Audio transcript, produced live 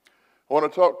I want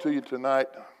to talk to you tonight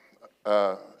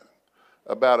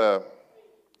about a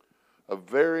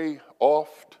very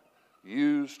oft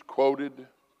used, quoted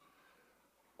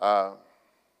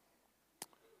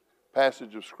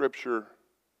passage of Scripture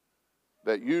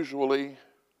that usually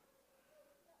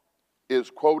is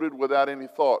quoted without any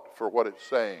thought for what it's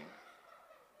saying.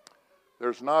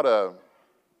 There's not a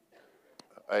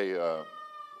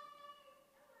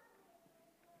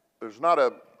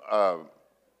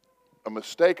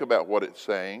mistake about what it's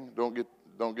saying. Don't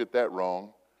get that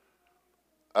wrong.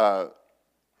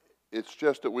 It's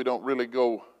just that we don't really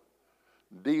go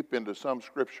deep into some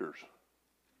scriptures.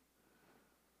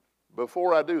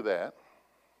 Before I do that,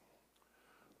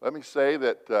 let me say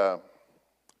that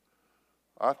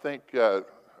I think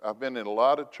I've been in a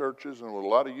lot of churches and with a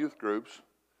lot of youth groups,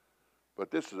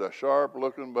 but this is a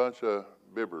sharp-looking bunch of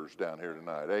bibbers down here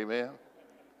tonight. Amen?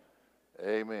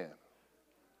 Amen.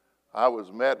 I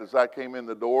was met as I came in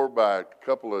the door by a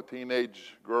couple of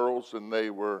teenage girls, and they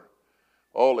were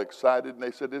all excited, and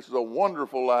they said, "This is a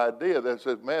wonderful idea." They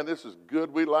said, "Man, this is good.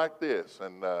 We like this."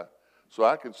 And so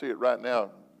I can see it right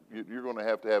now. You're going to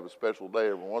have a special day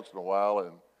every once in a while,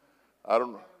 and I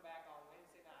don't know.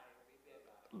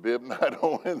 Bib night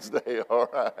on Wednesday. All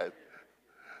right.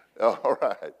 All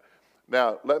right.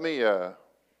 Now, let me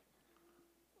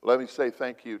say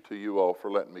thank you to you all for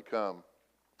letting me come.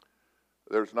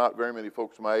 There's not very many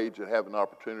folks my age that have an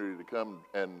opportunity to come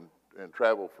and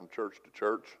travel from church to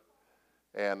church,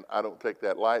 and I don't take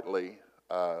that lightly.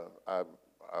 I'm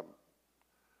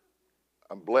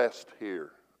blessed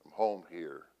here. I'm home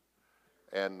here,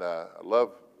 and I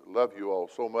love you all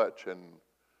so much, and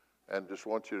just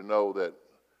want you to know that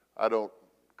I don't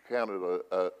count it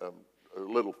a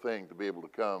little thing to be able to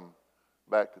come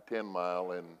back to 10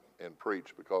 Mile and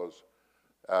preach, because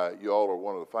you all are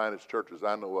one of the finest churches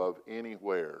I know of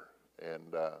anywhere,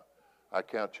 and I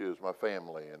count you as my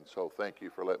family, and so thank you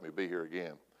for letting me be here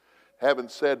again. Having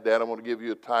said that, I want to give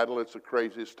you a title. It's the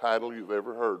craziest title you've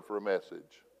ever heard for a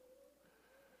message.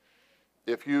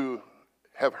 If you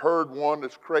have heard one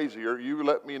that's crazier, you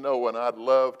let me know, and I'd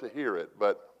love to hear it,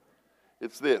 but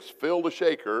it's this: fill the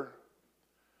shaker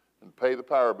and pay the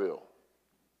power bill.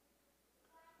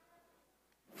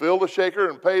 Fill the shaker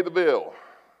and pay the bill.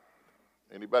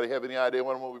 Anybody have any idea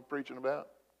what I'm going to be preaching about?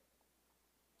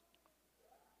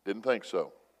 Didn't think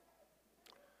so.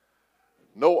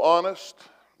 No honest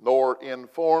nor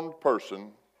informed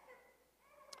person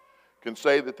can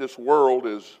say that this world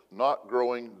is not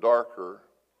growing darker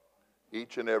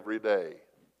each and every day.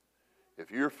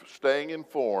 If you're staying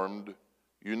informed,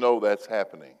 you know that's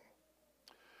happening.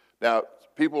 Now,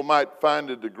 people might find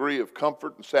a degree of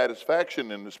comfort and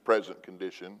satisfaction in this present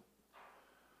condition,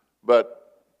 but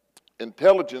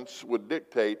intelligence would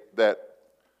dictate that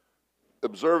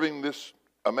observing this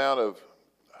amount of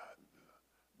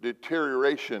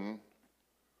deterioration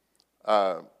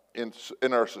in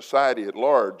our society at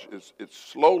large it's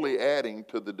slowly adding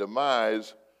to the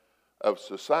demise of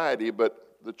society,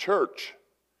 but the church,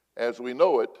 as we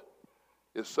know it,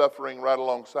 is suffering right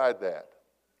alongside that.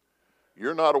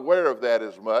 You're not aware of that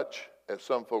as much as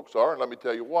some folks are, and let me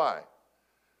tell you why.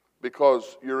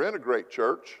 Because you're in a great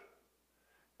church,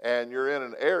 and you're in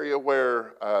an area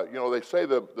where, they say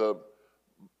the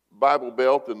Bible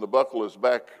Belt and the buckle is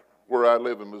back where I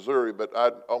live in Missouri, but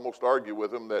I'd almost argue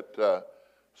with them that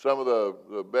some of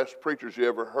the best preachers you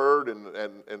ever heard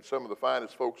and some of the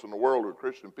finest folks in the world who are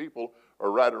Christian people are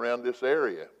right around this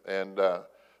area. And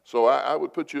so I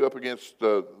would put you up against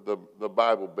the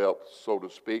Bible Belt, so to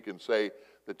speak, and say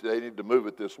that they need to move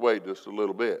it this way just a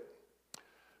little bit.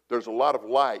 There's a lot of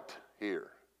light here.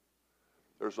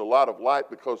 There's a lot of light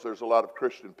because there's a lot of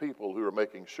Christian people who are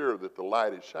making sure that the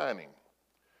light is shining.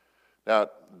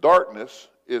 Now, darkness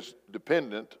is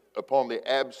dependent upon the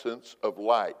absence of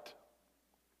light.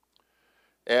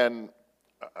 And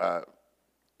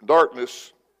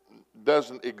darkness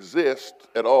doesn't exist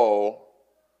at all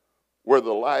where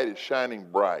the light is shining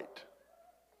bright.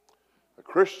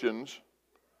 Christians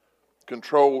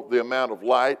control the amount of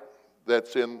light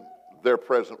that's in their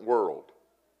present world.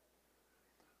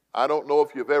 I don't know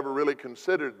if you've ever really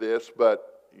considered this,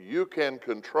 but you can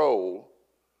control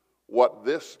what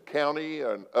this county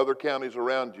and other counties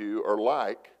around you are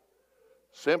like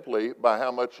simply by how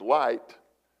much light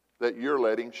that you're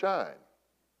letting shine.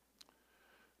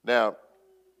 Now,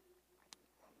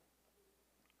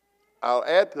 I'll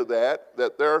add to that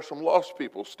there are some lost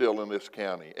people still in this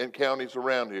county and counties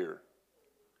around here.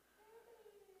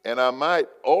 And I might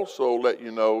also let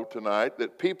you know tonight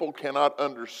that people cannot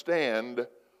understand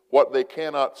what they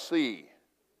cannot see.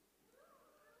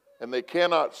 And they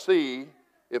cannot see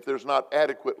if there's not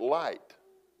adequate light.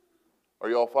 Are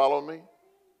you all following me?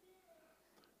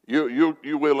 You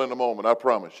will in a moment, I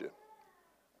promise you.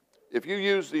 If you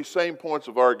use these same points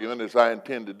of argument as I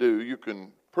intend to do, you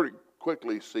can pretty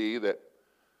quickly see that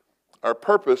our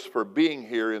purpose for being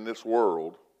here in this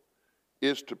world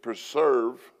is to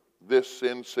preserve this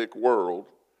sin-sick world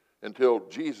until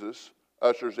Jesus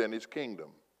ushers in his kingdom.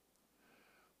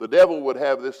 The devil would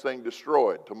have this thing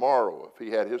destroyed tomorrow if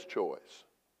he had his choice.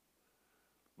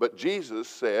 But Jesus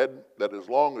said that as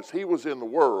long as he was in the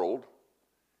world,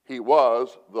 he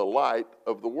was the light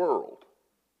of the world.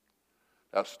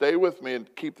 Now stay with me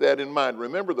and keep that in mind.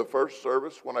 Remember the first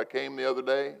service when I came the other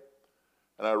day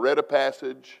and I read a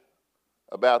passage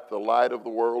about the light of the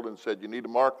world and said you need to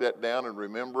mark that down and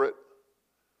remember it?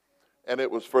 And it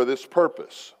was for this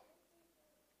purpose.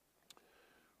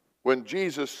 When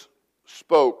Jesus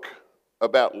spoke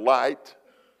about light,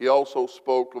 he also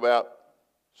spoke about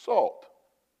salt.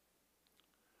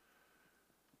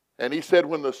 And he said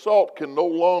when the salt can no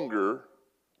longer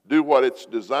do what it's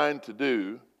designed to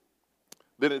do,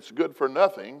 then it's good for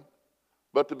nothing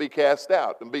but to be cast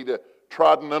out and be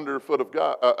trodden underfoot of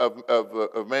God,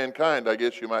 of mankind, I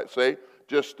guess you might say,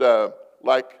 just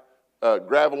like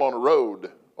gravel on a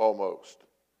road almost.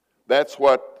 That's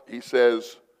what he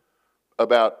says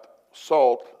about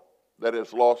salt that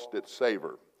has lost its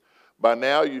savor. By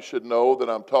now you should know that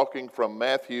I'm talking from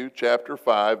Matthew chapter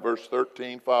 5, verse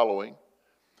 13 following,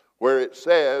 where it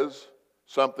says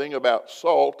something about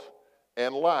salt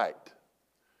and light.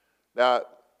 Now,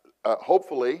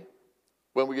 hopefully,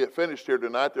 when we get finished here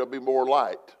tonight, there'll be more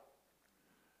light,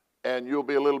 and you'll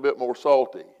be a little bit more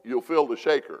salty. You'll fill the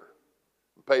shaker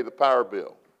and pay the power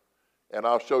bill, and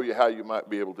I'll show you how you might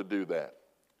be able to do that.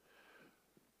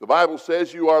 The Bible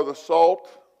says you are the salt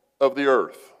of the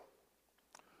earth.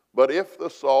 But if the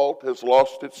salt has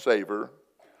lost its savor,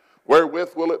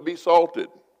 wherewith will it be salted?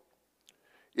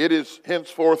 It is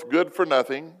henceforth good for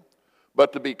nothing,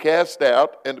 but to be cast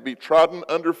out and to be trodden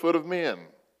underfoot of men.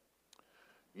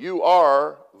 You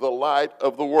are the light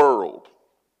of the world.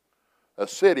 A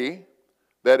city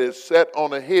that is set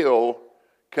on a hill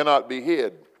cannot be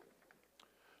hid.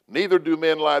 Neither do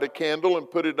men light a candle and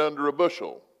put it under a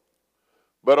bushel,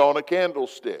 but on a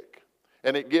candlestick,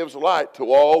 and it gives light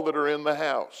to all that are in the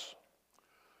house.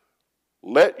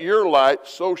 Let your light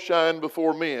so shine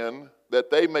before men that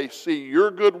they may see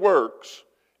your good works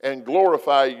and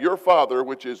glorify your Father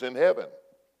which is in heaven.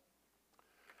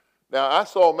 Now, I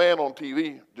saw a man on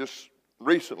TV just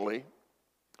recently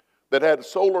that had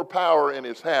solar power in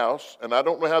his house, and I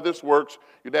don't know how this works.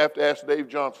 You'd have to ask Dave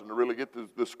Johnson to really get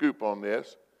the scoop on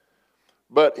this.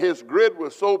 But his grid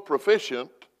was so proficient,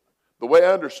 the way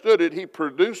I understood it, he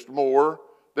produced more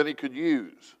than he could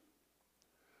use.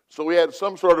 So we had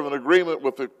some sort of an agreement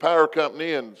with the power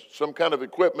company and some kind of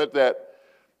equipment that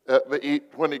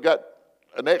when he got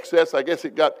an excess, I guess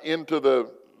it got into the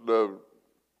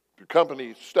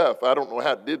company stuff. I don't know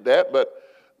how it did that, but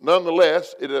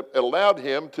nonetheless, it allowed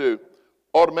him to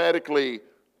automatically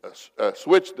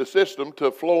switch the system to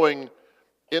flowing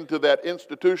into that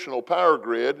institutional power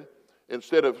grid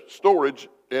instead of storage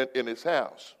in his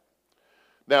house.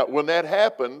 Now, when that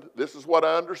happened, this is what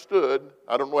I understood.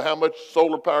 I don't know how much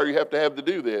solar power you have to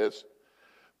do this,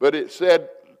 but it said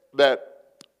that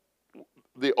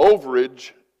the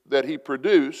overage that he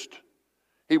produced,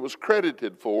 he was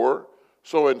credited for.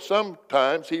 So in some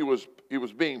times he was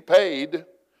being paid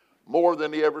more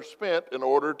than he ever spent in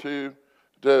order to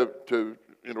do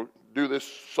this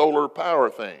solar power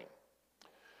thing.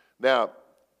 Now,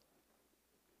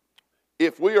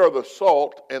 if we are the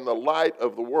salt and the light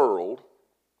of the world,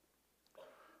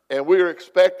 and we are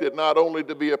expected not only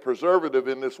to be a preservative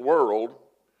in this world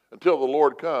until the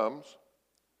Lord comes,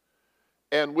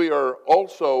 and we are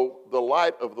also the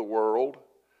light of the world,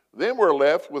 then we're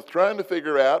left with trying to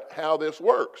figure out how this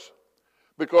works.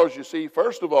 Because you see,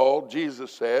 first of all,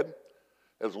 Jesus said,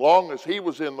 as long as he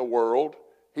was in the world,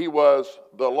 he was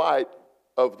the light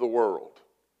of the world.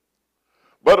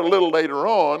 But a little later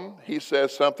on, he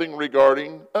says something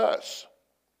regarding us.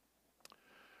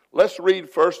 Let's read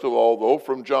first of all, though,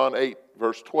 from John 8,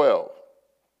 verse 12.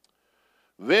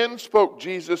 Then spoke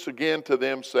Jesus again to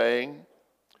them, saying,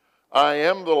 I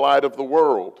am the light of the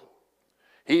world.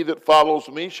 He that follows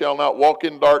me shall not walk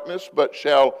in darkness, but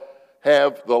shall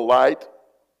have the light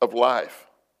of life.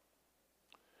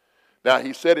 Now,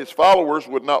 he said his followers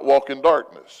would not walk in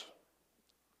darkness,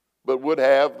 but would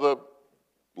have the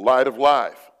light of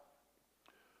life.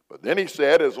 But then he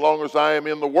said, as long as I am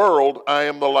in the world, I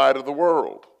am the light of the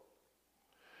world.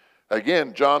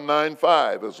 Again, John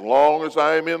 9:5, as long as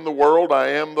I am in the world, I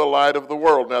am the light of the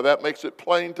world. Now that makes it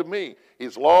plain to me.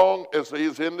 As long as he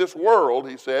is in this world,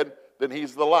 he said, then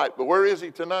he's the light. But where is he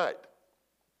tonight?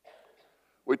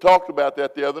 We talked about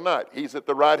that the other night. He's at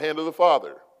the right hand of the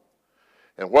Father.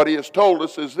 And what he has told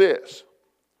us is this: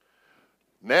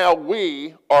 now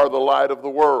we are the light of the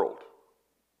world.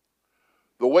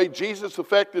 The way Jesus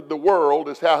affected the world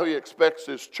is how he expects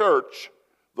his church,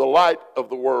 the light of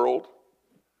the world,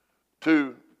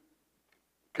 to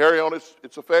carry on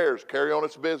its affairs, carry on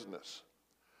its business.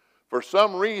 For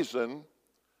some reason,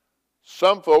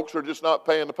 some folks are just not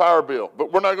paying the power bill.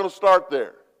 But we're not going to start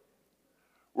there.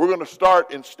 We're going to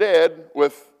start instead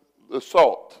with the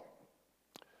salt.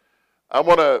 I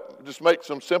want to just make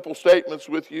some simple statements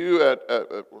with you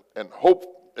and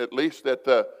hope at least that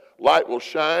the light will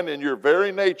shine and your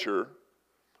very nature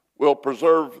will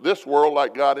preserve this world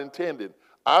like God intended.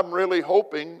 I'm really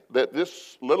hoping that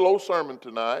this little old sermon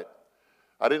tonight,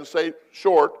 I didn't say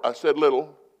short, I said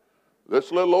little.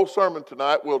 This little old sermon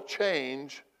tonight will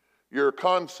change your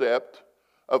concept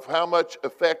of how much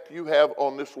effect you have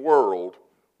on this world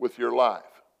with your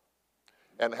life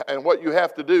and what you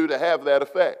have to do to have that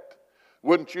effect.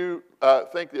 Wouldn't you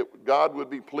think that God would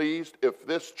be pleased if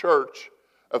this church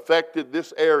affected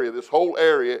this area, this whole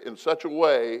area, in such a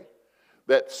way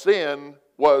that sin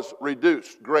was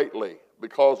reduced greatly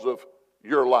because of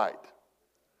your light?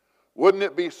 Wouldn't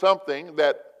it be something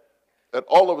that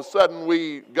all of a sudden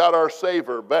we got our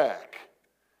savor back?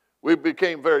 We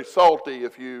became very salty,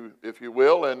 if you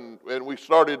will, and we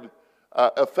started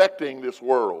affecting this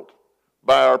world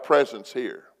by our presence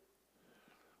here.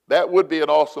 That would be an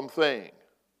awesome thing.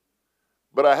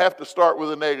 But I have to start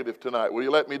with a negative tonight. Will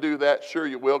you let me do that? Sure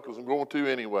you will, because I'm going to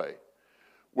anyway.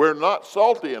 We're not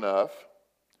salty enough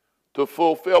to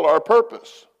fulfill our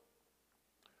purpose.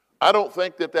 I don't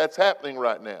think that that's happening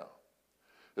right now.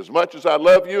 As much as I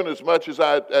love you and as much as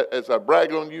I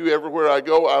brag on you everywhere I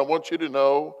go, I want you to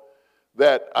know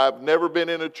that I've never been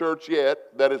in a church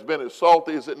yet that has been as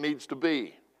salty as it needs to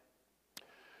be.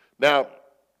 Now,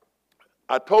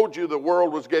 I told you the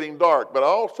world was getting dark, but I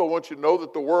also want you to know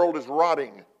that the world is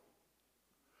rotting.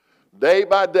 Day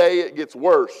by day, it gets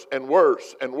worse and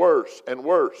worse and worse and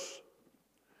worse.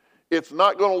 It's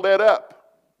not going to let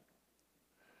up.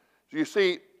 You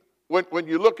see, when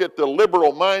you look at the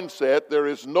liberal mindset, there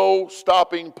is no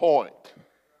stopping point.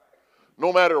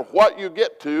 No matter what you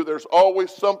get to, there's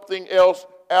always something else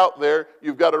out there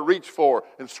you've got to reach for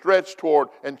and stretch toward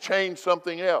and change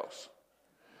something else.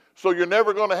 So you're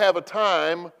never going to have a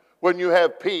time when you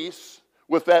have peace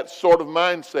with that sort of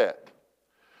mindset.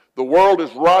 The world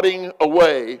is rotting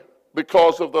away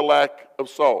because of the lack of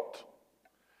salt.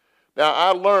 Now, I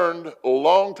learned a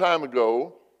long time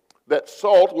ago that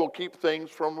salt will keep things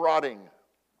from rotting.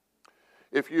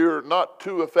 If you're not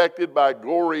too affected by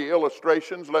gory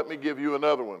illustrations, let me give you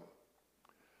another one.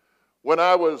 When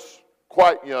I was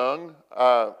quite young,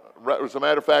 as a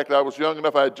matter of fact, I was young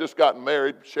enough, I had just gotten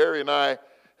married. Sherry and I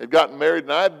had gotten married,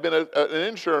 and I had been an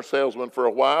insurance salesman for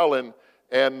a while, and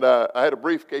I had a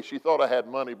briefcase. She thought I had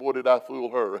money. Boy, did I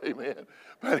fool her. Amen.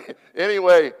 But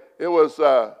anyway, it was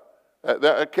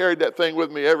I carried that thing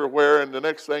with me everywhere, and the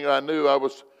next thing I knew, I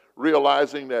was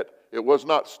realizing that it was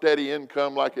not steady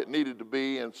income like it needed to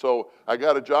be, and so I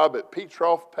got a job at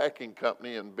Petroff Packing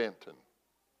Company in Benton.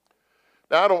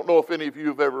 Now, I don't know if any of you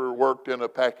have ever worked in a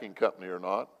packing company or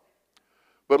not,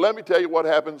 but let me tell you what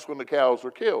happens when the cows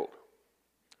are killed.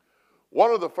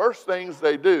 One of the first things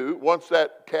they do, once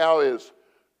that cow is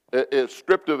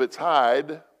stripped of its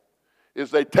hide,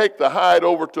 is they take the hide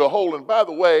over to a hole. And by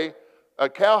the way, a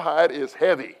cowhide is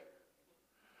heavy,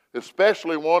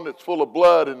 especially one that's full of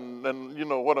blood, and you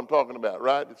know what I'm talking about,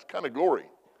 right? It's kind of gory.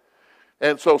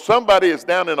 And so somebody is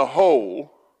down in a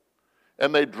hole,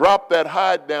 and they drop that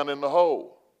hide down in the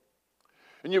hole.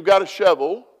 And you've got a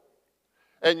shovel,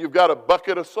 and you've got a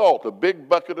bucket of salt, a big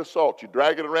bucket of salt. You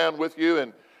drag it around with you,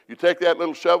 and you take that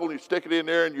little shovel and you stick it in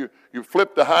there, and you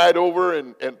flip the hide over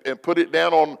and put it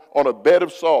down on a bed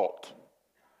of salt.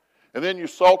 And then you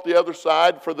salt the other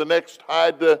side for the next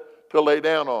hide to lay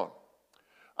down on.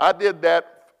 I did that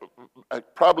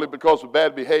probably because of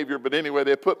bad behavior, but anyway,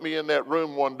 they put me in that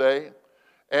room one day,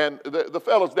 and the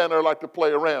fellas down there like to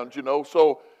play around, you know.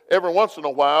 So every once in a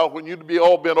while, when you'd be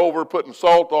all bent over putting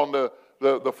salt on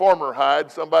the former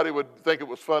hide, somebody would think it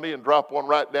was funny and drop one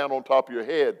right down on top of your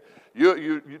head.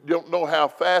 You don't know how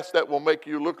fast that will make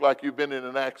you look like you've been in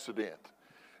an accident.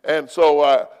 And so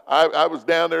I was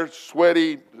down there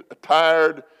sweaty,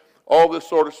 tired, all this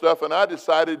sort of stuff, and I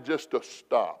decided just to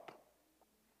stop.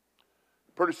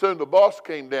 Pretty soon the boss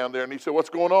came down there and he said, "What's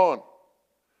going on?"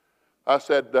 I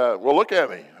said, "Well, look at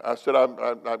me." I said,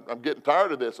 I'm getting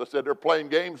tired of this. I said, "They're playing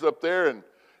games up there, and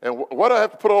what do I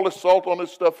have to put all this salt on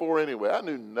this stuff for anyway?" I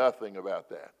knew nothing about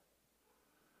that.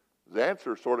 His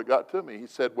answer sort of got to me. He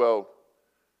said, well,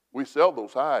 we sell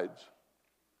those hides.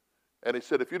 And he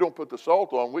said, if you don't put the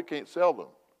salt on, we can't sell them.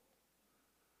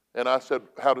 And I said,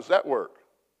 how does that work?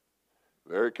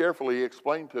 Very carefully, he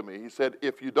explained to me. He said,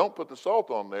 if you don't put the salt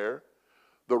on there,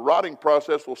 the rotting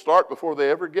process will start before they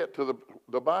ever get to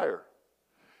the buyer.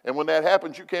 And when that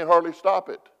happens, you can't hardly stop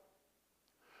it.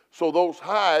 So those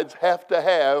hides have to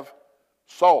have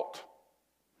salt,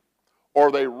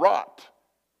 or they rot.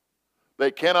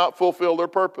 They cannot fulfill their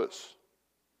purpose.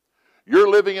 You're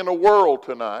living in a world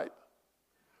tonight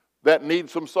that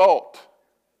needs some salt.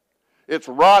 It's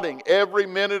rotting every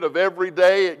minute of every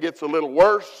day. It gets a little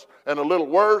worse and a little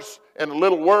worse and a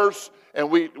little worse. And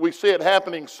we see it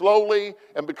happening slowly.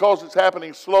 And because it's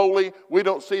happening slowly, we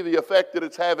don't see the effect that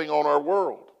it's having on our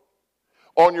world,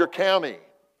 on your county,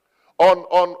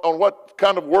 on what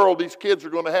kind of world these kids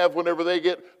are going to have whenever they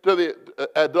get to the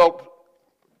adult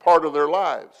part of their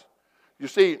lives. You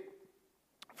see,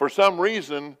 for some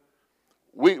reason,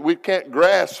 we can't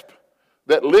grasp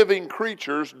that living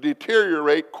creatures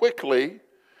deteriorate quickly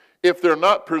if they're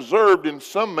not preserved in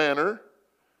some manner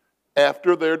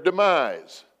after their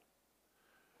demise.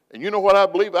 And you know what I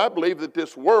believe? I believe that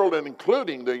this world, and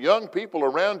including the young people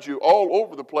around you all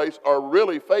over the place, are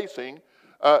really facing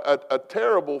a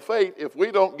terrible fate if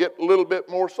we don't get a little bit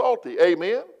more salty.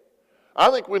 Amen? I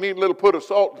think we need a little put a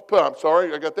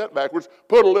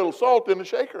little salt in the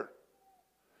shaker.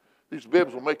 These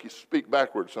bibs will make you speak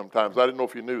backwards sometimes. I didn't know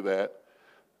if you knew that.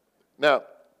 Now,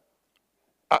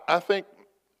 I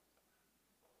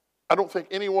don't think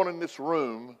anyone in this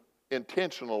room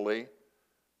intentionally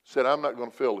said, I'm not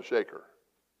going to fill the shaker.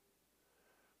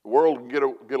 The world can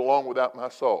get along without my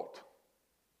salt.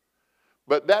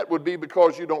 But that would be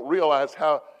because you don't realize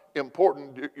how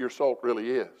important your salt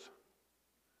really is.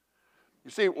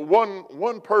 You see,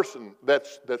 one person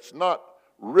that's not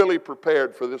really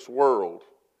prepared for this world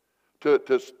to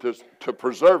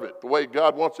preserve it the way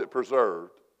God wants it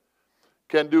preserved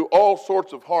can do all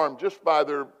sorts of harm just by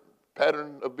their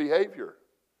pattern of behavior.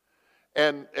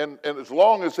 And as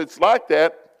long as it's like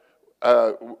that,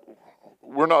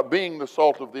 we're not being the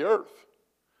salt of the earth.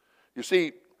 You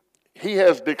see, He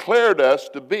has declared us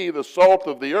to be the salt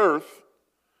of the earth,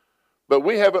 but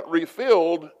we haven't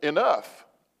refilled enough.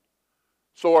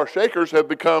 So our shakers have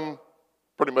become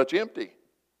pretty much empty.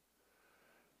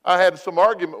 I had some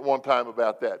argument one time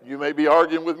about that. You may be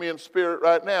arguing with me in spirit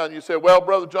right now, and you say, well,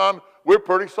 Brother John, we're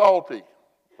pretty salty.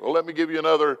 Well, let me give you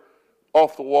another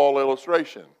off-the-wall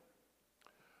illustration.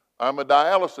 I'm a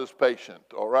dialysis patient,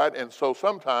 all right? And so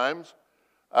sometimes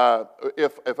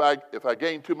if I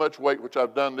gain too much weight, which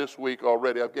I've done this week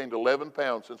already, I've gained 11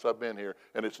 pounds since I've been here,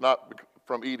 and it's not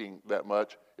from eating that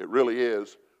much. It really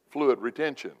is fluid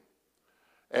retention.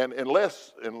 And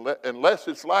unless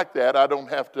it's like that, I don't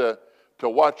have to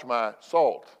watch my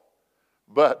salt.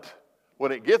 But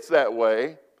when it gets that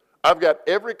way, I've got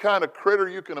every kind of critter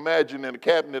you can imagine in a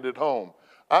cabinet at home.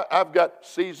 I've got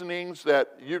seasonings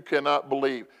that you cannot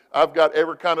believe. I've got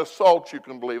every kind of salt you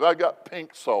can believe. I've got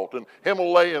pink salt and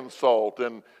Himalayan salt,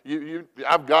 and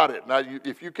I've got it. Now,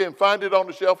 if you can find it on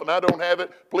the shelf and I don't have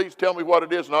it, please tell me what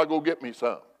it is and I'll go get me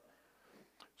some.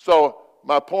 So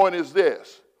my point is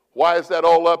this. Why is that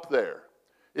all up there?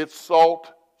 It's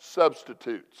salt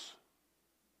substitutes.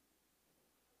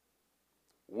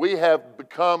 We have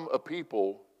become a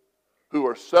people who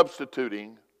are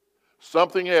substituting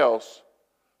something else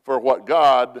for what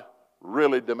God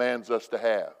really demands us to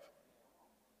have.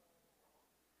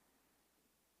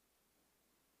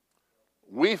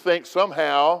 We think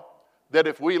somehow that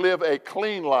if we live a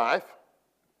clean life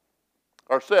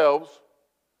ourselves,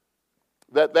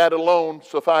 that alone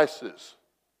suffices.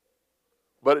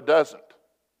 But it doesn't.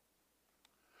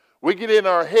 We get in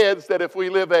our heads that if we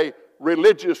live a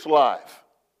religious life,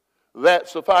 that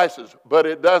suffices, but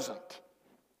it doesn't.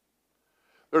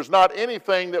 There's not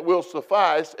anything that will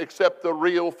suffice except the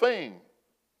real thing.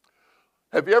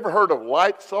 Have you ever heard of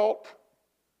light salt?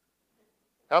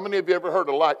 How many of you ever heard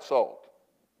of light salt?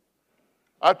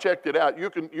 I checked it out.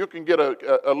 You can get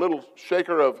a little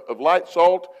shaker of light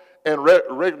salt and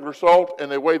regular salt,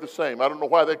 and they weigh the same. I don't know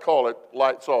why they call it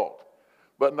light salt.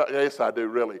 But yes, I do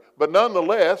really. But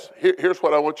nonetheless, here's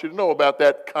what I want you to know about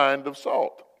that kind of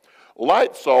salt.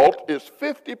 Light salt is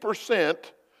 50%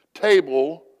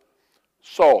 table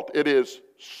salt. It is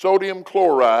sodium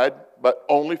chloride, but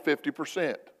only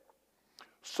 50%.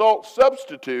 Salt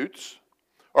substitutes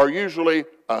are usually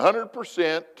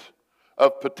 100%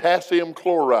 of potassium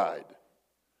chloride.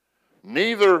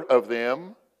 Neither of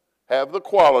them have the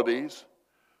qualities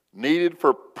needed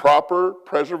for proper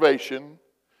preservation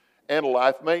and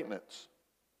life maintenance.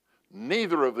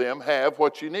 Neither of them have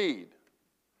what you need.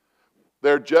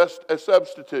 They're just a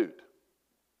substitute.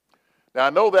 Now, I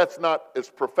know that's not as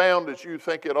profound as you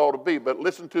think it ought to be, but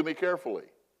listen to me carefully.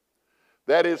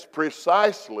 That is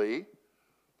precisely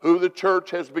who the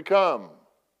church has become.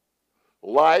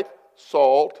 Light,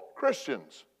 salt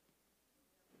Christians.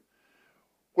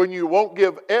 When you won't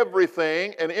give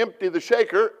everything and empty the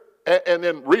shaker and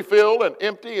then refill and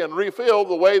empty and refill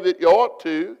the way that you ought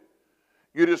to,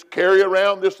 you just carry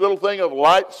around this little thing of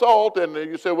light salt and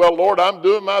you say, well, Lord, I'm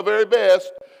doing my very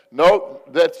best. No,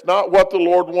 that's not what the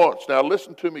Lord wants. Now,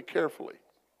 listen to me carefully.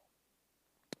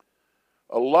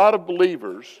 A lot of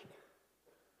believers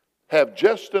have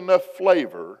just enough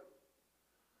flavor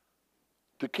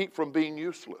to keep from being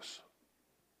useless.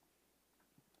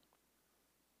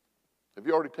 Have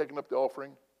you already taken up the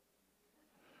offering?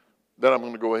 Then I'm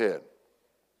going to go ahead.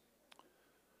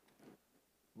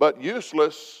 But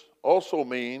useless also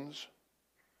means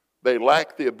they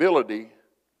lack the ability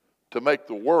to make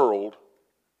the world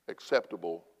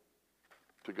acceptable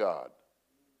to God.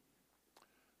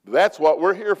 That's what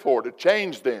we're here for, to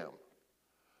change them,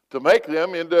 to make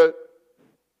them into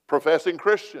professing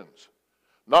Christians.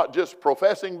 Not just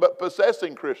professing, but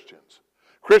possessing Christians.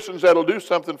 Christians that'll do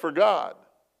something for God.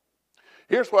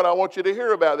 Here's what I want you to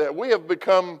hear about that. We have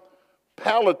become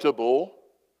palatable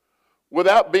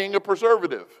without being a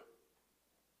preservative.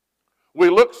 We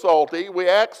look salty, we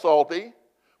act salty,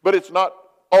 but it's not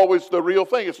always the real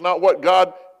thing. It's not what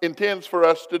God intends for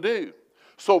us to do.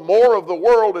 So more of the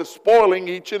world is spoiling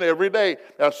each and every day.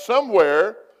 Now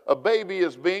somewhere, a baby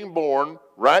is being born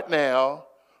right now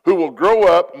who will grow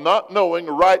up not knowing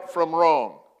right from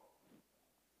wrong.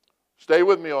 Stay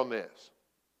with me on this.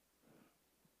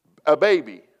 A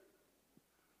baby,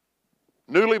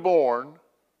 newly born,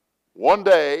 one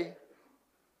day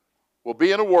will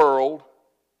be in a world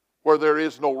where there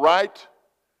is no right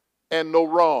and no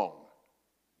wrong.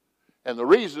 And the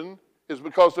reason is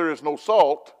because there is no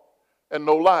salt and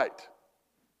no light.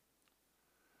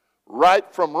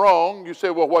 Right from wrong, you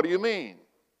say, well, what do you mean?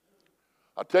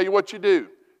 I'll tell you what you do.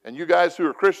 And you guys who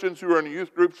are Christians, who are in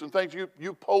youth groups and things,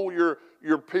 you poll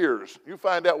your peers. You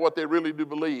find out what they really do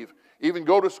believe. Even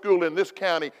go to school in this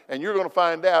county, and you're going to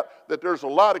find out that there's a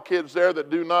lot of kids there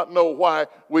that do not know why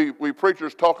we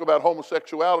preachers talk about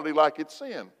homosexuality like it's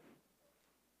sin.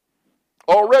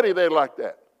 Already they like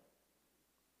that.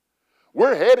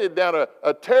 We're headed down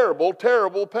a terrible,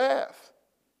 terrible path.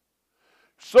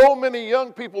 So many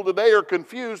young people today are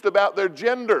confused about their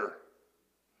gender.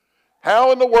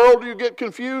 How in the world do you get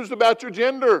confused about your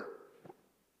gender?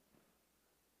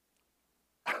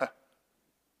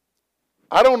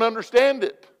 I don't understand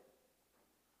it.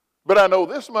 But I know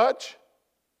this much.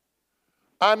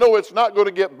 I know it's not going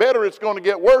to get better, it's going to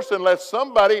get worse unless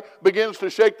somebody begins to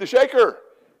shake the shaker.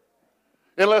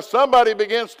 Unless somebody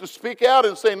begins to speak out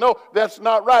and say, no, that's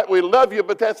not right. We love you,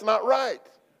 but that's not right.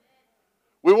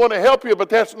 We want to help you, but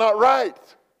that's not right.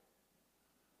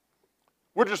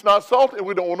 We're just not salty.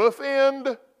 We don't want to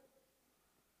offend.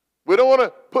 We don't want to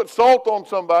put salt on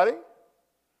somebody.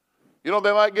 You know,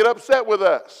 they might get upset with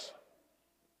us.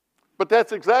 But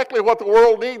that's exactly what the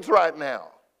world needs right now.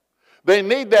 They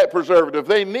need that preservative.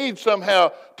 They need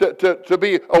somehow to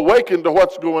be awakened to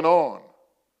what's going on.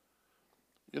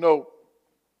 You know,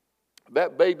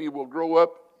 that baby will grow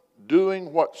up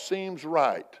doing what seems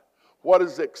right, what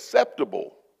is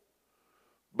acceptable,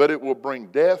 but it will bring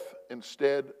death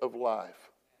instead of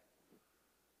life.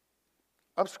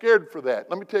 I'm scared for that.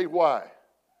 Let me tell you why.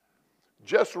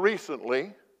 Just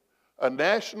recently, a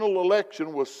national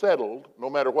election was settled, no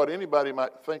matter what anybody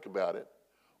might think about it,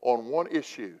 on one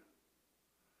issue.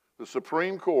 The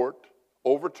Supreme Court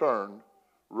overturned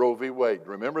Roe v. Wade.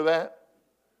 Remember that?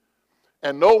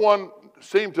 And no one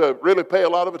seemed to really pay a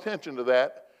lot of attention to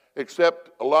that, except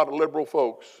a lot of liberal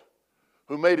folks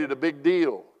who made it a big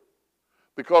deal.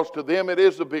 Because to them it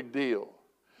is a big deal.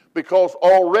 Because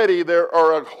already there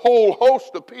are a whole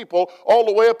host of people all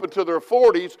the way up into their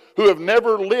 40s who have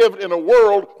never lived in a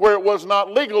world where it was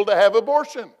not legal to have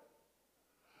abortion.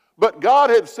 But God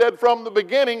had said from the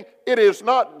beginning, it is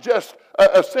not just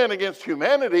a sin against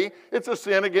humanity, it's a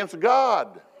sin against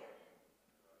God.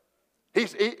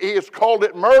 He has called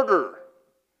it murder.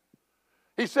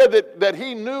 He said that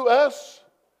He knew us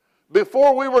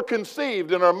before we were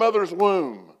conceived in our mother's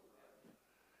womb.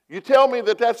 You tell me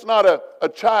that that's not a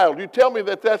child. You tell me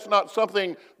that that's not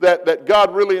something that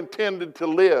God really intended to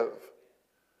live.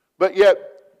 But yet,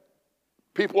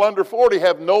 people under 40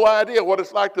 have no idea what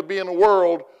it's like to be in a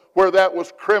world where that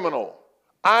was criminal.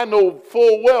 I know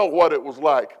full well what it was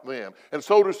like then. And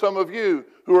so do some of you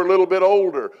who are a little bit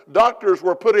older. Doctors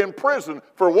were put in prison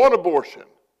for one abortion.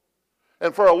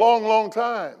 And for a long, long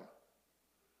time.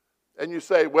 And you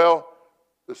say, well,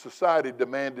 the society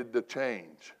demanded the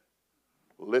change.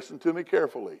 Listen to me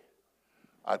carefully.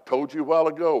 I told you a while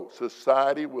ago,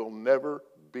 society will never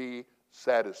be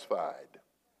satisfied.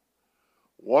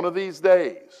 One of these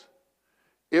days,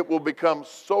 it will become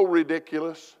so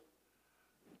ridiculous,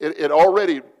 it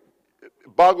already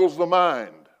boggles the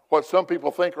mind what some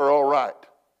people think are all right.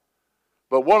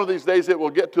 But one of these days it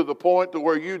will get to the point to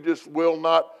where you just will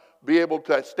not be able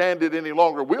to stand it any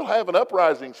longer. We'll have an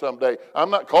uprising someday.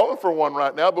 I'm not calling for one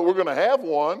right now, but we're going to have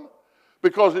one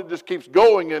because it just keeps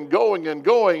going and going and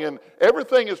going, and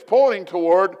everything is pointing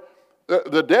toward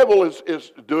the devil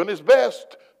is doing his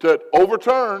best to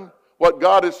overturn what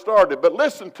God has started. But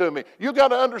listen to me. You've got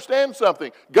to understand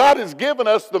something. God has given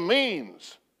us the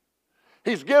means.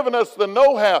 He's given us the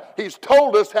know-how. He's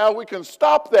told us how we can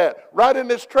stop that right in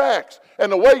its tracks.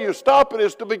 And the way you stop it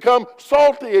is to become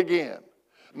salty again.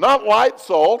 Not light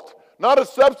salt, not a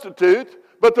substitute,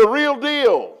 but the real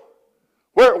deal.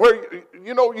 Where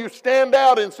you stand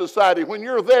out in society. When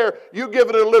you're there, you give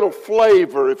it a little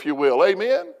flavor, if you will.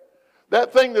 Amen?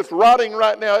 That thing that's rotting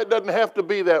right now, it doesn't have to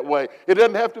be that way. It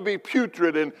doesn't have to be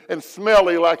putrid and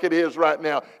smelly like it is right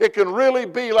now. It can really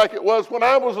be like it was when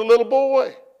I was a little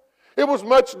boy. It was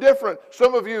much different.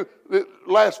 Some of you,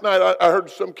 last night I heard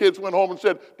some kids went home and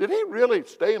said, did he really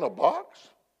stay in a box?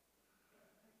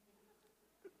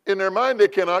 In their mind, they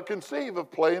cannot conceive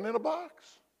of playing in a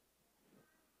box.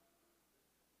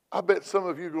 I bet some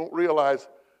of you don't realize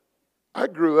I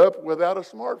grew up without a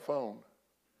smartphone.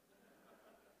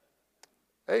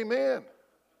 Amen.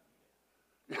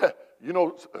 Yeah, you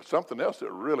know something else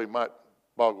that really might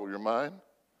boggle your mind?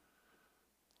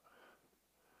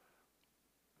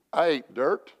 I ate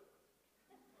dirt.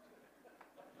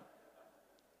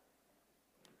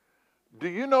 Do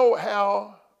you know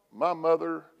how my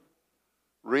mother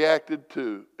reacted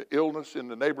to illness in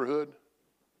the neighborhood?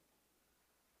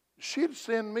 She'd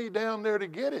send me down there to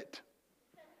get it.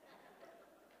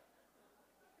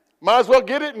 Might as well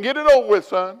get it and get it over with,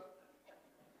 son.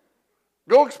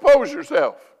 Go expose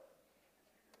yourself.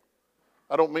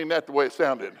 I don't mean that the way it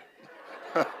sounded.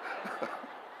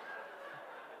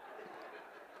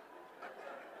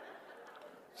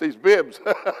 These bibs.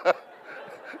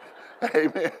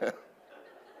 Amen.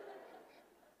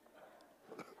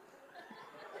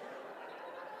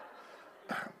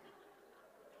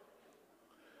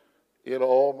 In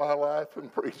all my life in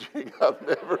preaching, I've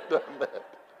never done that.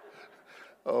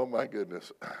 Oh, my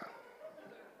goodness.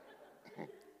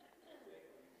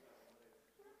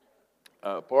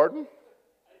 Pardon?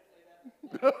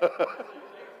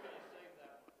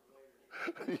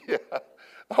 Yeah.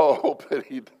 Oh, but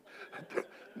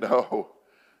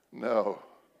no.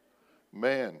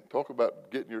 Man, talk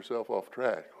about getting yourself off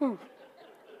track. Whew.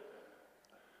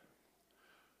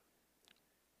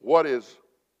 What is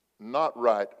not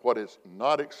right, what is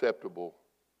not acceptable,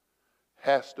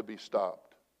 has to be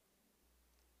stopped.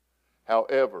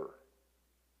 However,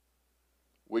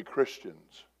 we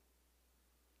Christians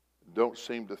don't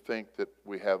seem to think that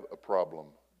we have a problem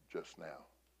just now.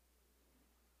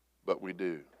 But we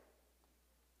do.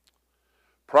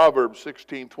 Proverbs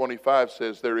 16:25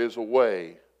 says, there is a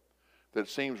way that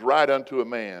seems right unto a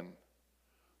man,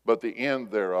 but the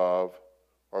end thereof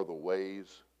are the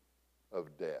ways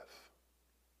of death.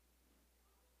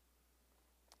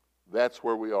 That's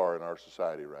where we are in our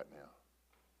society right now.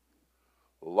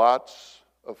 Lots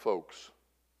of folks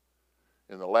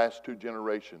in the last 2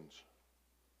 generations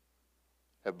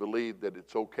have believed that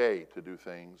it's okay to do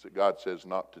things that God says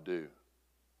not to do.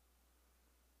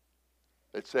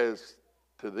 It says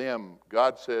to them,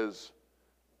 God says,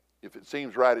 if it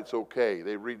seems right, it's okay.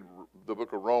 They read the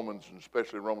book of Romans, and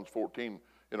especially Romans 14,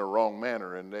 in a wrong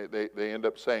manner, and they end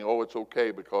up saying, oh, it's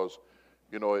okay because,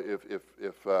 you know,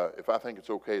 if I think it's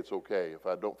okay, it's okay. If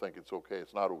I don't think it's okay,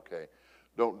 it's not okay.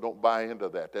 Don't buy into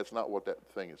that. That's not what that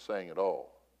thing is saying at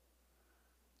all.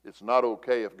 It's not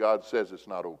okay if God says it's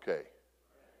not okay.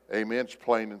 Amen. It's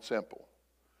plain and simple.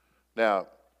 Now,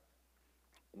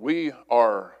 we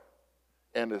are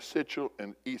an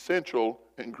essential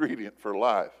ingredient for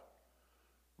life.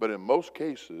 But in most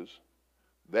cases,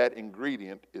 that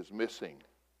ingredient is missing.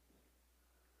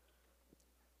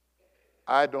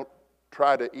 I don't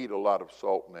try to eat a lot of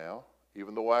salt now,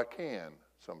 even though I can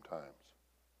sometimes.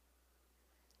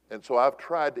 And so I've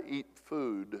tried to eat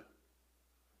food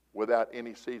without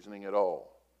any seasoning at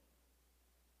all.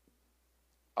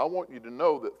 I want you to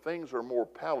know that things are more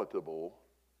palatable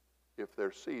if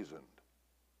they're seasoned.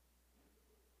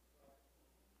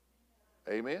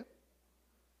 Amen?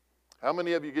 How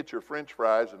many of you get your French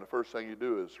fries and the first thing you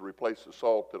do is replace the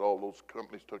salt that all those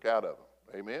companies took out of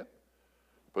them? Amen?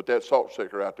 Put that salt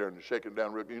shaker out there and shake it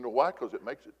down real good. You know why? Because it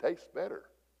makes it taste better.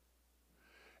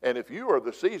 And if you are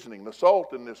the seasoning, the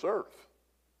salt in this earth,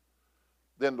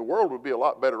 then the world would be a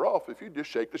lot better off if you just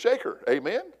shake the shaker.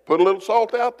 Amen? Put a little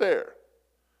salt out there.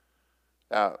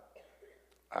 Now,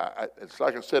 it's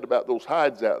like I said about those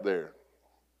hides out there.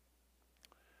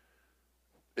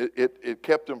 It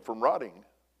kept them from rotting,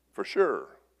 for sure.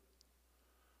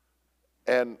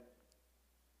 And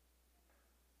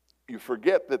you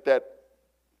forget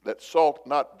that salt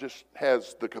not just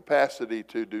has the capacity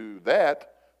to do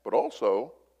that, but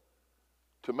also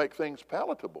to make things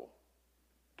palatable,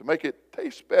 to make it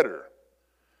taste better.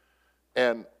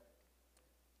 And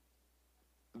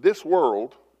this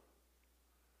world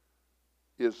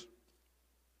is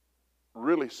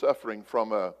really suffering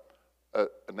from an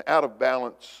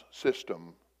out-of-balance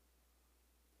system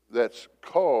that's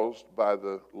caused by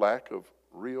the lack of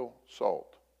real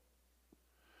salt.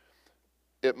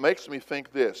 It makes me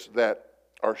think this, that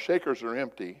our shakers are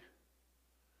empty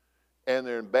and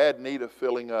they're in bad need of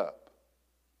filling up.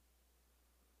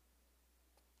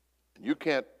 You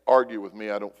can't argue with me,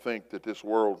 I don't think, that this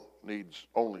world needs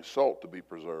only salt to be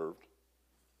preserved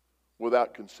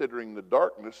without considering the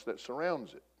darkness that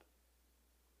surrounds it.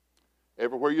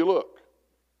 Everywhere you look,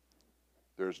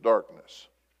 there's darkness.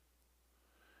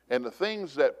 And the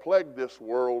things that plague this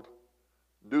world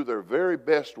do their very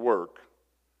best work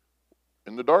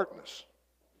in the darkness.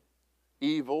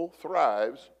 Evil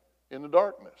thrives in the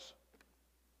darkness.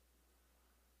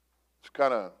 It's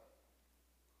kind of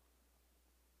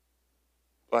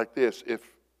like this. If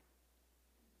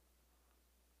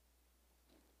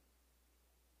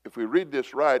we read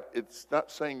this right, it's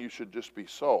not saying you should just be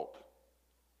salt,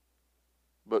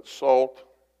 but salt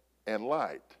and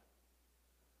light.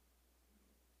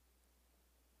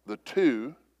 The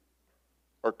two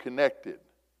are connected.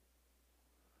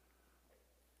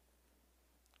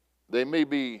 They may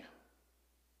be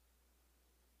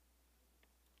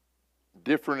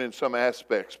different in some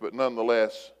aspects, but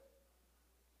nonetheless,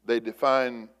 they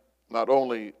define not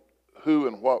only who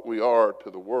and what we are to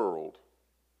the world,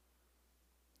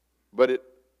 but it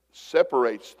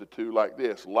separates the two like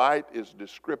this. Light is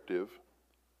descriptive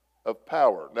of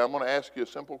power. Now, I'm going to ask you a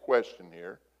simple question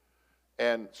here,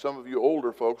 and some of you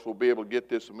older folks will be able to get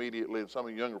this immediately, and some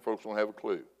of you younger folks won't have a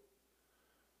clue.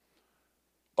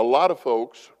 A lot of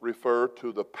folks refer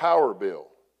to the power bill.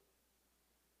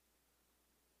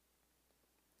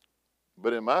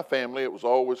 But in my family, it was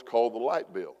always called the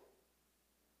light bill.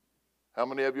 How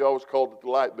many of you always called it the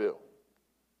light bill?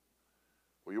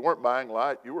 Well, you weren't buying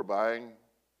light, you were buying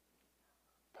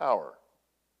power.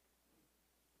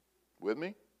 With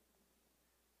me?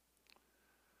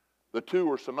 The two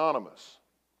were synonymous.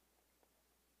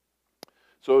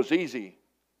 So it's easy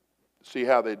to see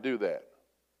how they do that.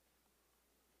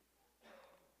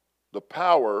 The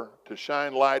power to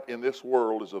shine light in this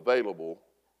world is available,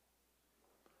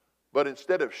 but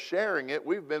instead of sharing it,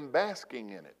 we've been basking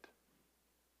in it.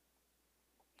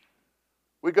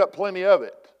 We've got plenty of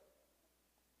it.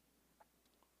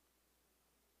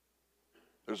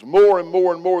 There's more and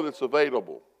more and more that's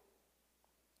available.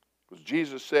 Because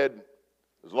Jesus said,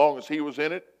 as long as he was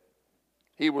in it,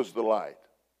 he was the light.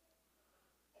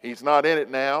 He's not in it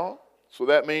now, so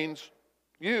that means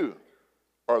you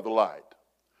are the light.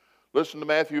 Listen to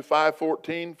Matthew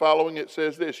 5:14. Following it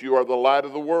says this, you are the light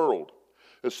of the world.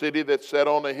 A city that's set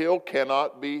on a hill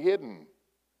cannot be hidden.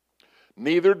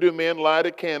 Neither do men light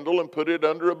a candle and put it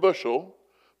under a bushel,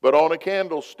 but on a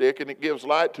candlestick, and it gives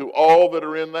light to all that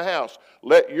are in the house.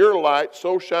 Let your light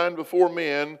so shine before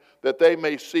men that they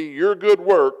may see your good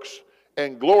works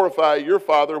and glorify your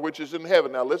Father which is in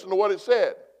heaven. Now listen to what it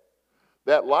said.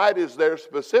 That light is there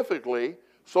specifically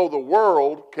so the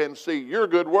world can see your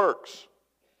good works.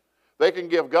 They can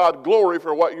give God glory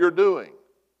for what you're doing.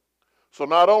 So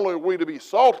not only are we to be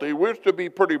salty, we're to be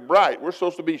pretty bright. We're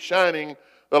supposed to be shining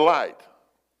the light.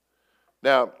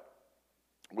 Now,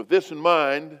 with this in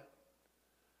mind,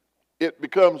 it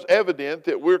becomes evident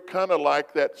that we're kind of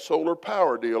like that solar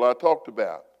power deal I talked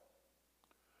about.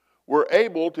 We're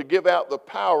able to give out the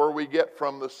power we get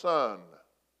from the sun.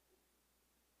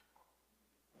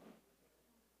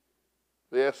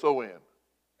 The S-O-N.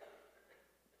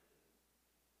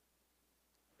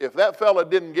 If that fella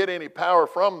didn't get any power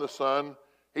from the sun,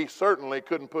 he certainly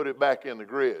couldn't put it back in the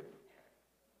grid.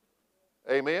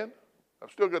 Amen? I've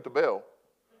still got the bell.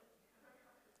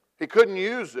 He couldn't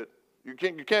use it. You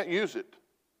can't use it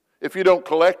if you don't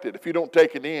collect it, if you don't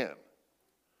take it in.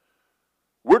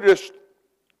 We're just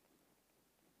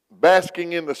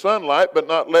basking in the sunlight, but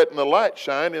not letting the light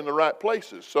shine in the right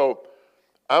places. So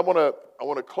I want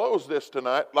to close this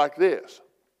tonight like this.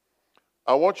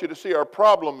 I want you to see our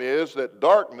problem is that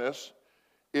darkness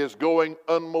is going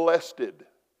unmolested.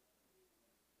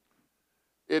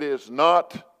 It is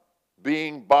not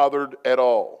being bothered at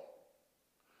all.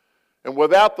 And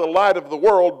without the light of the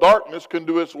world, darkness can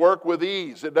do its work with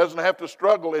ease. It doesn't have to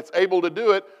struggle. It's able to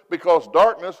do it because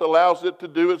darkness allows it to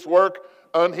do its work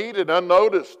unheeded,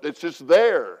 unnoticed. It's just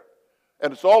there.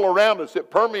 And it's all around us.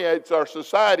 It permeates our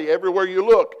society. Everywhere you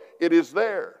look, it is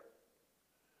there.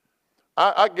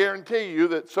 I guarantee you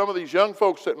that some of these young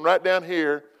folks sitting right down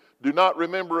here do not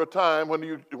remember a time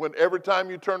when every time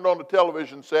you turned on the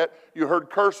television set, you heard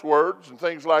curse words and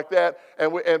things like that,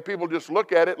 and people just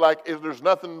look at it like there's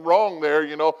nothing wrong there,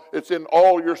 it's in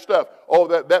all your stuff. Oh,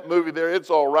 that movie there, it's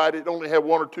all right. It only had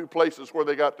one or two places where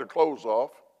they got their clothes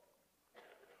off.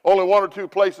 Only one or two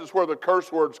places where the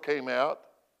curse words came out.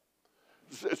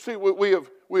 See, we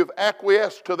have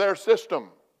acquiesced to their system.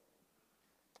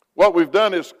 What we've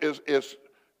done is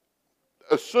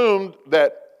assumed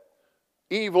that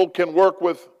evil can work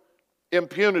with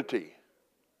impunity.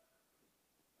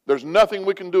 There's nothing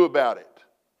we can do about it.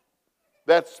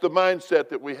 That's the mindset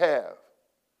that we have.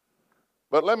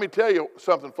 But let me tell you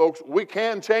something, folks. We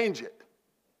can change it.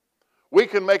 We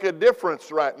can make a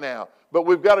difference right now. But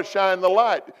we've got to shine the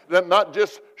light. Not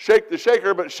just shake the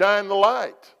shaker, but shine the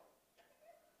light.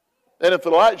 And if the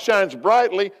light shines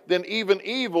brightly, then even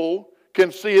evil can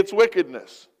see its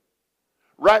wickedness.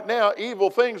 Right now, evil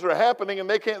things are happening and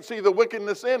they can't see the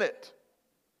wickedness in it.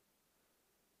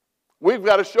 We've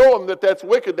got to show them that that's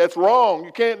wicked, that's wrong.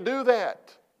 You can't do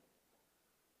that.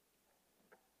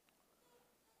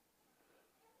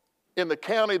 In the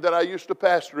county that I used to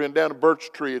pastor in, down in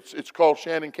Birch Tree, it's called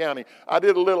Shannon County. I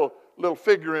did a little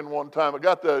figure in one time. I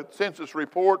got the census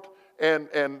report and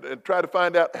tried to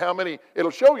find out how many,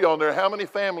 it'll show you on there how many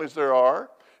families there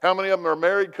are, how many of them are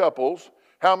married couples,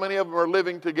 how many of them are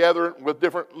living together with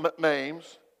different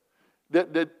names.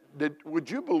 Would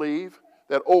you believe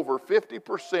that over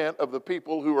 50% of the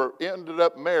people who ended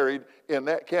up married in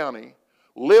that county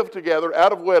live together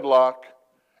out of wedlock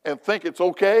and think it's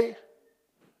okay?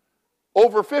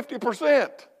 Over 50%.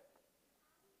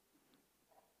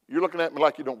 You're looking at me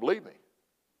like you don't believe me.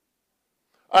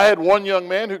 I had one young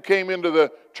man who came into the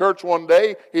church one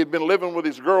day. He had been living with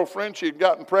his girlfriend. She had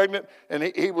gotten pregnant, and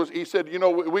he said,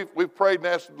 we've prayed and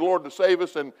asked the Lord to save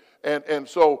us, and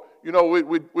so,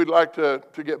 we'd like to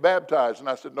get baptized. And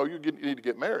I said, no, you need to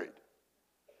get married.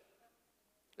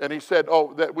 And he said,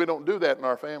 that we don't do that in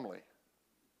our family.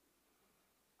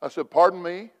 I said, pardon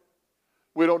me?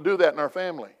 We don't do that in our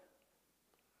family.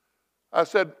 I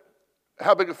said,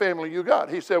 how big a family you got?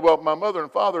 He said, well, my mother and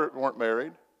father weren't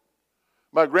married.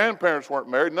 My grandparents weren't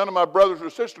married. None of my brothers or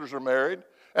sisters are married.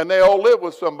 And they all live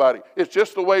with somebody. It's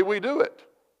just the way we do it.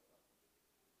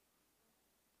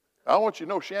 I want you to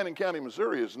know Shannon County,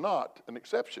 Missouri is not an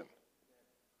exception.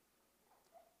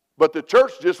 But the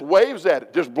church just waves at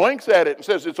it, just blinks at it and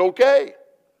says it's okay.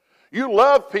 You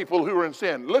love people who are in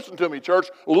sin. Listen to me, church.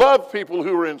 Love people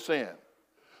who are in sin.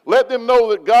 Let them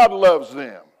know that God loves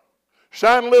them.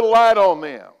 Shine a little light on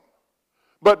them.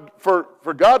 But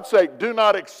for God's sake, do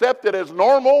not accept it as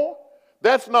normal.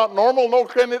 That's not normal, nor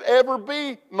can it ever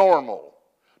be normal.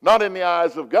 Not in the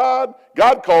eyes of God.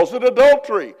 God calls it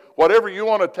adultery. Whatever you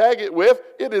want to tag it with,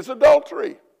 it is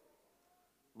adultery.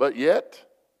 But yet,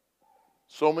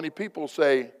 so many people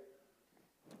say,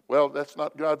 well, that's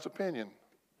not God's opinion.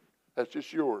 That's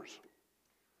just yours.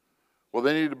 Well,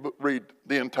 they need to read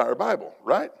the entire Bible,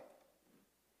 right?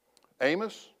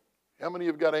 Amos. How many of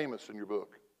you have got Amos in your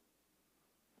book?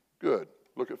 Good.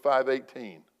 Look at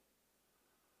 5:18.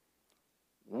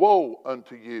 Woe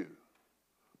unto you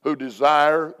who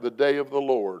desire the day of the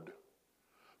Lord.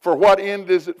 For what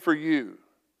end is it for you?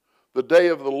 The day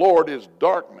of the Lord is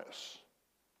darkness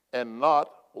and not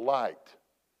light.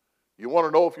 You want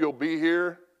to know if you'll be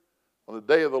here on the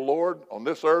day of the Lord on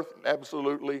this earth?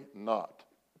 Absolutely not.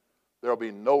 There'll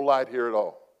be no light here at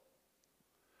all.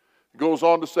 It goes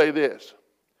on to say this.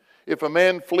 If a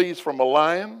man flees from a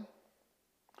lion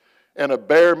and a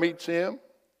bear meets him,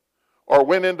 or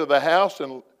went into the house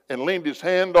and leaned his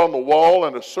hand on the wall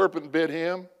and a serpent bit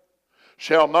him,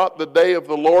 shall not the day of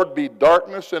the Lord be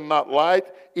darkness and not light,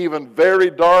 even very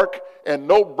dark and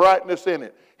no brightness in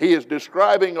it? He is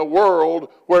describing a world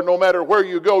where no matter where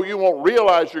you go, you won't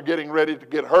realize you're getting ready to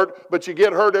get hurt, but you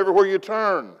get hurt everywhere you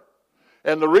turn.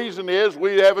 And the reason is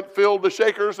we haven't filled the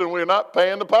shakers and we're not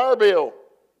paying the power bill.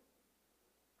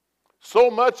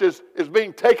 So much is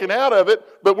being taken out of it,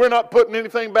 but we're not putting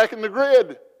anything back in the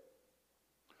grid.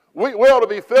 We ought to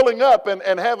be filling up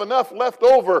and have enough left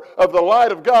over of the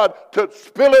light of God to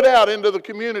spill it out into the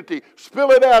community,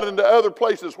 spill it out into other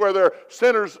places where there are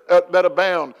sinners that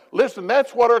abound. Listen,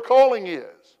 that's what our calling is.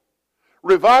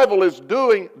 Revival is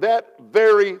doing that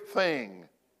very thing.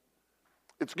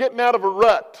 It's getting out of a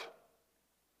rut.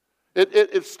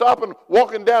 It's stopping,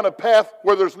 walking down a path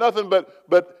where there's nothing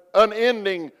but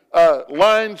unending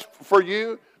lines for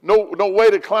you. No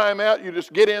way to climb out. You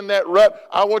just get in that rut.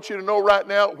 I want you to know right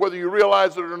now, whether you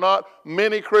realize it or not,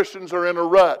 many Christians are in a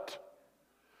rut.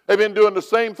 They've been doing the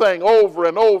same thing over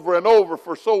and over and over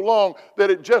for so long that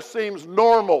it just seems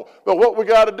normal. But what we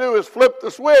got to do is flip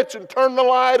the switch and turn the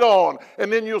light on,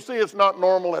 and then you'll see it's not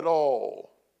normal at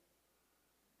all.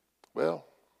 Well,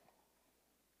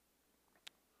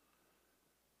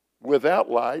 without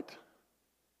light,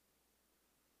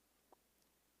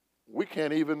 we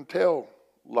can't even tell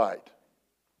light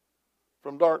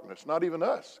from darkness. Not even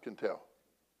us can tell.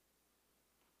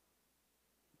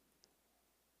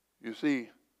 You see,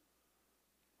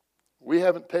 we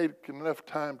haven't taken enough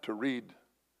time to read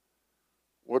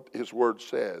what His Word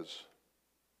says.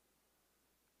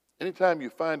 Anytime you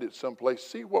find it someplace,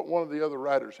 see what one of the other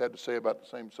writers had to say about the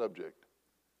same subject.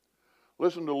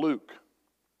 Listen to Luke,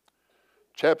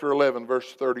 chapter 11,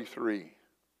 verse 33.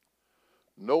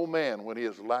 No man, when he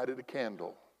has lighted a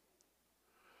candle,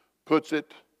 puts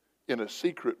it in a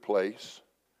secret place,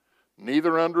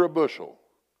 neither under a bushel,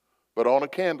 but on a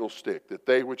candlestick, that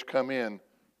they which come in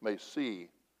may see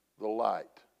the light.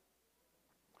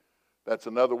 That's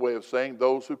another way of saying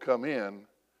those who come in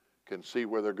can see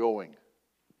where they're going.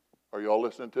 Are you all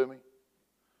listening to me?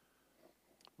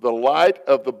 The light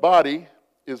of the body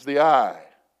is the eye.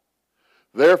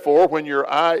 Therefore, when your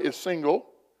eye is single,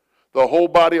 the whole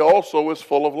body also is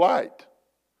full of light.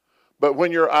 But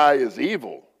when your eye is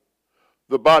evil,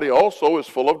 the body also is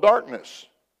full of darkness.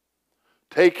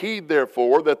 Take heed,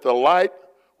 therefore, that the light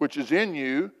which is in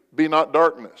you be not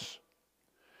darkness.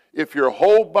 If your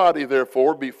whole body,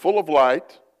 therefore, be full of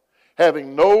light,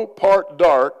 having no part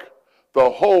dark, the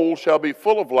whole shall be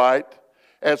full of light,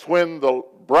 as when the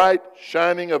bright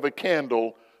shining of a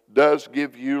candle does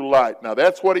give you light. Now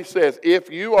that's what he says. If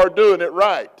you are doing it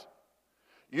right,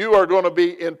 you are going to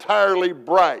be entirely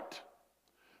bright.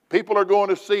 People are going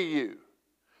to see you.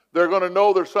 They're going to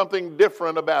know there's something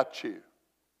different about you.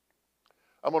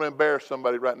 I'm going to embarrass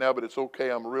somebody right now, but it's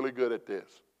okay. I'm really good at this.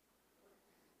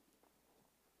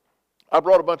 I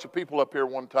brought a bunch of people up here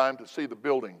one time to see the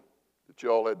building that you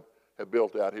all had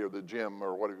built out here, the gym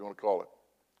or whatever you want to call it.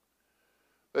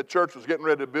 That church was getting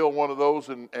ready to build one of those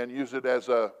and use it as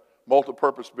a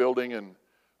multi-purpose building. And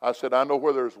I said, I know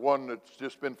where there's one that's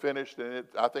just been finished, and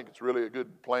I think it's really a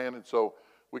good plan. And so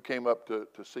we came up to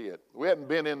see it. We hadn't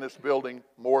been in this building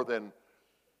more than,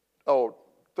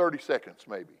 30 seconds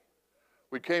maybe.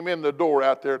 We came in the door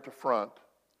out there at the front.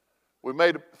 We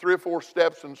made 3 or 4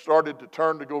 steps and started to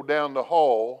turn to go down the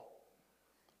hall.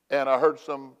 And I heard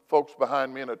some folks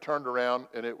behind me, and I turned around,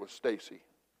 and it was Stacy.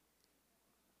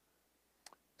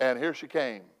 And here she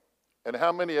came. And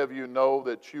how many of you know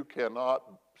that you cannot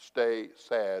stay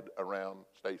sad around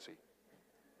Stacy?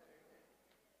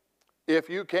 If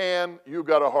you can, you've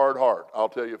got a hard heart, I'll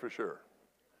tell you for sure.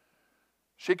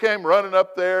 She came running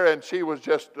up there, and she was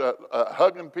just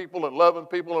hugging people and loving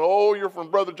people. And, oh, you're from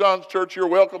Brother John's church. You're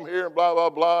welcome here, and blah, blah,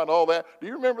 blah, and all that. Do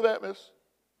you remember that, Miss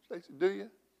Stacy? Do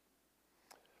you?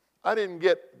 I didn't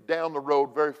get down the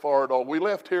road very far at all. We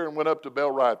left here and went up to Bell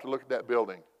Rive to look at that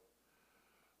building.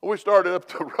 We started up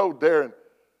the road there,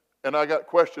 and I got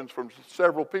questions from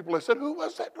several people. They said, who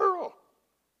was that girl?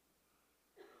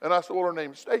 And I said, well, her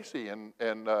name's Stacy, and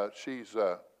she's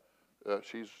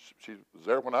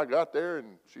there when I got there,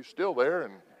 and she's still there.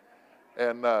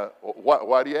 And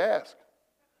why do you ask?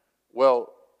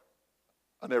 Well,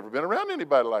 I've never been around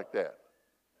anybody like that.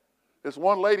 This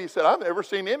one lady said, I've never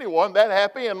seen anyone that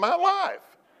happy in my life.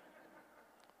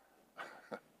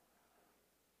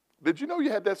 Did you know you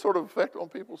had that sort of effect on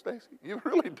people, Stacy? You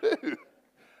really do.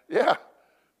 Yeah.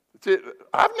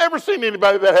 I've never seen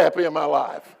anybody that happy in my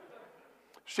life.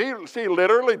 She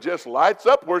literally just lights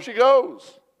up where she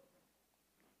goes.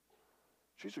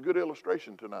 She's a good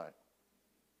illustration tonight.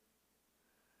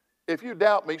 If you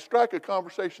doubt me, strike a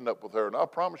conversation up with her, and I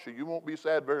promise you, you won't be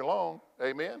sad very long.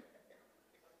 Amen?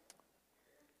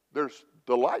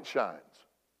 The light shines.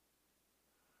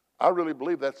 I really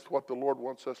believe that's what the Lord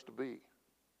wants us to be.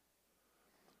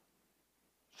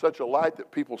 Such a light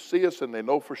that people see us and they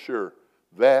know for sure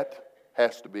that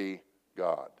has to be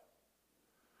God.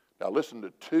 Now listen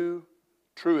to 2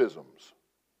 truisms.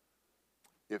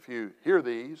 If you hear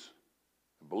these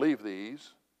and believe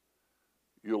these,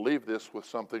 you'll leave this with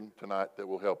something tonight that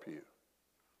will help you.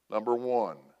 Number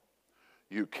one,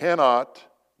 you cannot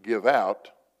give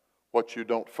out what you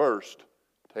don't first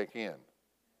take in.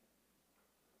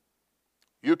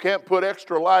 You can't put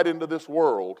extra light into this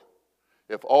world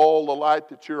if all the light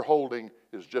that you're holding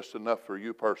is just enough for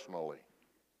you personally.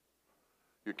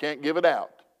 You can't give it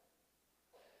out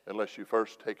unless you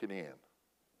first take it in.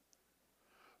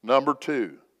 Number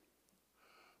two,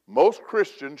 most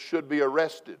Christians should be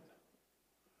arrested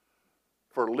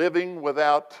for living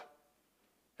without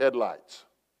headlights.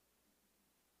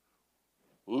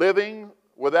 Living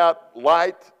without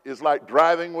light is like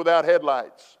driving without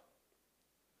headlights.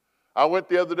 I went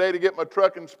the other day to get my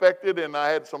truck inspected, and I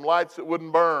had some lights that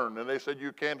wouldn't burn, and they said,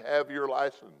 you can't have your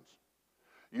license.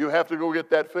 You have to go get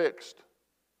that fixed.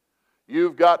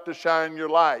 You've got to shine your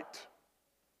light.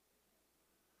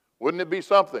 Wouldn't it be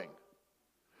something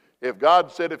if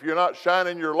God said, if you're not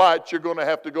shining your light, you're going to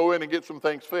have to go in and get some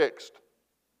things fixed?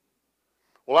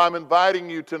 Well, I'm inviting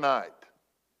you tonight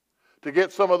to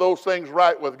get some of those things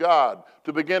right with God,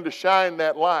 to begin to shine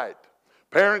that light.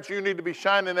 Parents, you need to be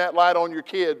shining that light on your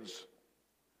kids.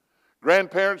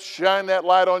 Grandparents, shine that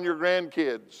light on your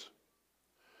grandkids.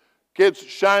 Kids,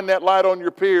 shine that light on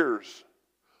your peers.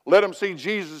 Let them see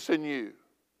Jesus in you.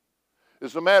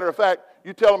 As a matter of fact,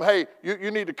 you tell them, hey,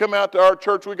 you need to come out to our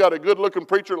church. We got a good-looking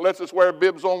preacher that lets us wear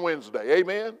bibs on Wednesday.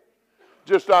 Amen?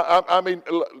 Just, I mean,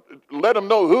 let them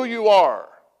know who you are,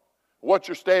 what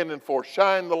you're standing for.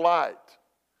 Shine the light.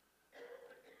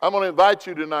 I'm going to invite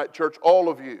you tonight, church, all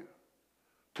of you,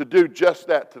 to do just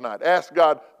that tonight. Ask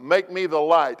God, make me the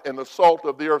light and the salt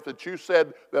of the earth that you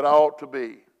said that I ought to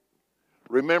be.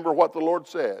 Remember what the Lord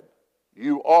said.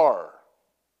 You are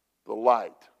the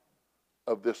light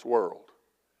of this world.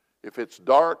 If it's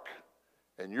dark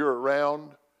and you're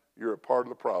around, you're a part of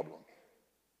the problem.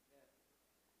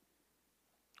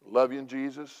 Love you in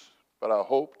Jesus, but I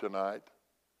hope tonight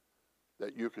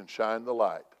that you can shine the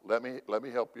light. Let me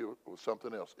help you with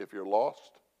something else. If you're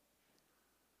lost,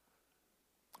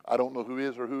 I don't know who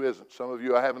is or who isn't. Some of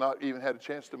you I have not even had a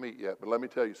chance to meet yet, but let me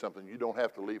tell you something. You don't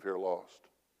have to leave here lost.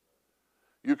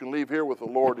 You can leave here with the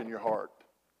Lord in your heart.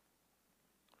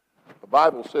 The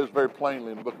Bible says very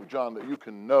plainly in the book of John that you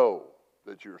can know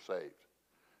that you're saved.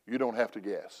 You don't have to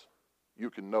guess.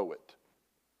 You can know it.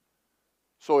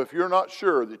 So if you're not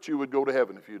sure that you would go to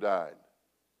heaven if you died,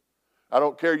 I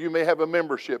don't care. You may have a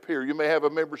membership here. You may have a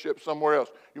membership somewhere else.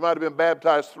 You might have been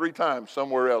baptized 3 times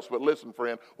somewhere else. But listen,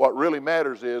 friend, what really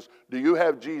matters is, do you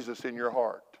have Jesus in your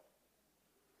heart?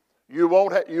 You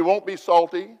won't be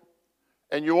salty,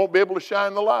 and you won't be able to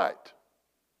shine the light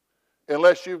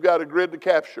unless you've got a grid to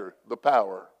capture the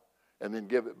power and then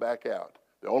give it back out.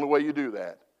 The only way you do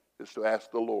that is to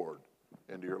ask the Lord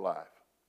into your life.